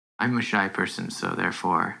I'm a shy person, so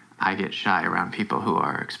therefore I get shy around people who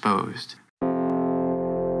are exposed. Oh,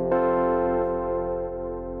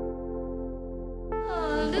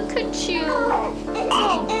 look at you.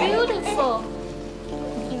 So beautiful.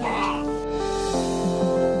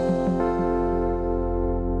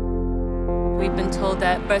 We've been told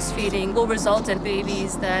that breastfeeding will result in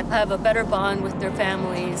babies that have a better bond with their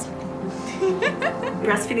families.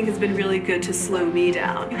 Breastfeeding has been really good to slow me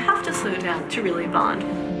down. You have to slow down to really bond.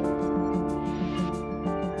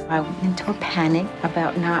 I went into a panic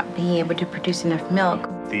about not being able to produce enough milk.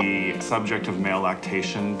 The subject of male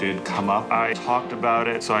lactation did come up. I talked about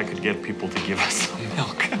it so I could get people to give us some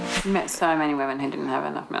milk. I met so many women who didn't have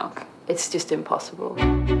enough milk. It's just impossible.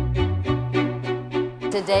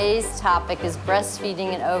 Today's topic is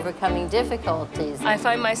breastfeeding and overcoming difficulties. I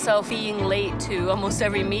find myself being late to almost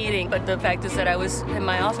every meeting, but the fact is that I was in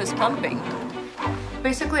my office pumping.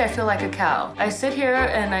 Basically, I feel like a cow. I sit here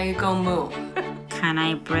and I go moo. Can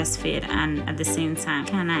I breastfeed and at the same time,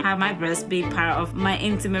 can I have my breast be part of my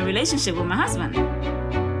intimate relationship with my husband?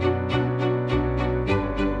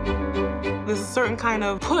 There's a certain kind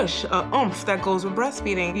of push, oomph that goes with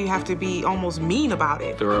breastfeeding. You have to be almost mean about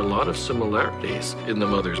it. There are a lot of similarities in the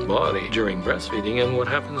mother's body during breastfeeding and what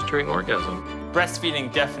happens during orgasm.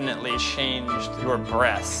 Breastfeeding definitely changed your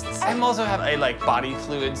breasts. I also have a body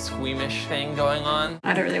fluid squeamish thing going on.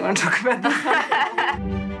 I don't really want to talk about that.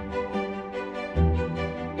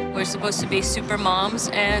 We're supposed to be super moms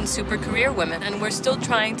and super career women, and we're still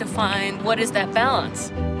trying to find what is that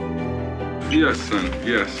balance. Yes, son,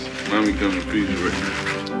 yes. Mommy coming to feed you right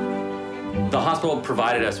now. The hospital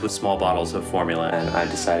provided us with small bottles of formula, and I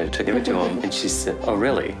decided to give it to him. And she said, "Oh,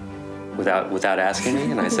 really?" Without asking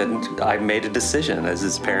me, and I said, "I made a decision as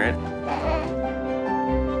his parent."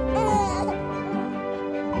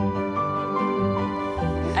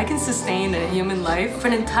 I can sustain a human life for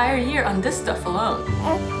an entire year on this stuff alone.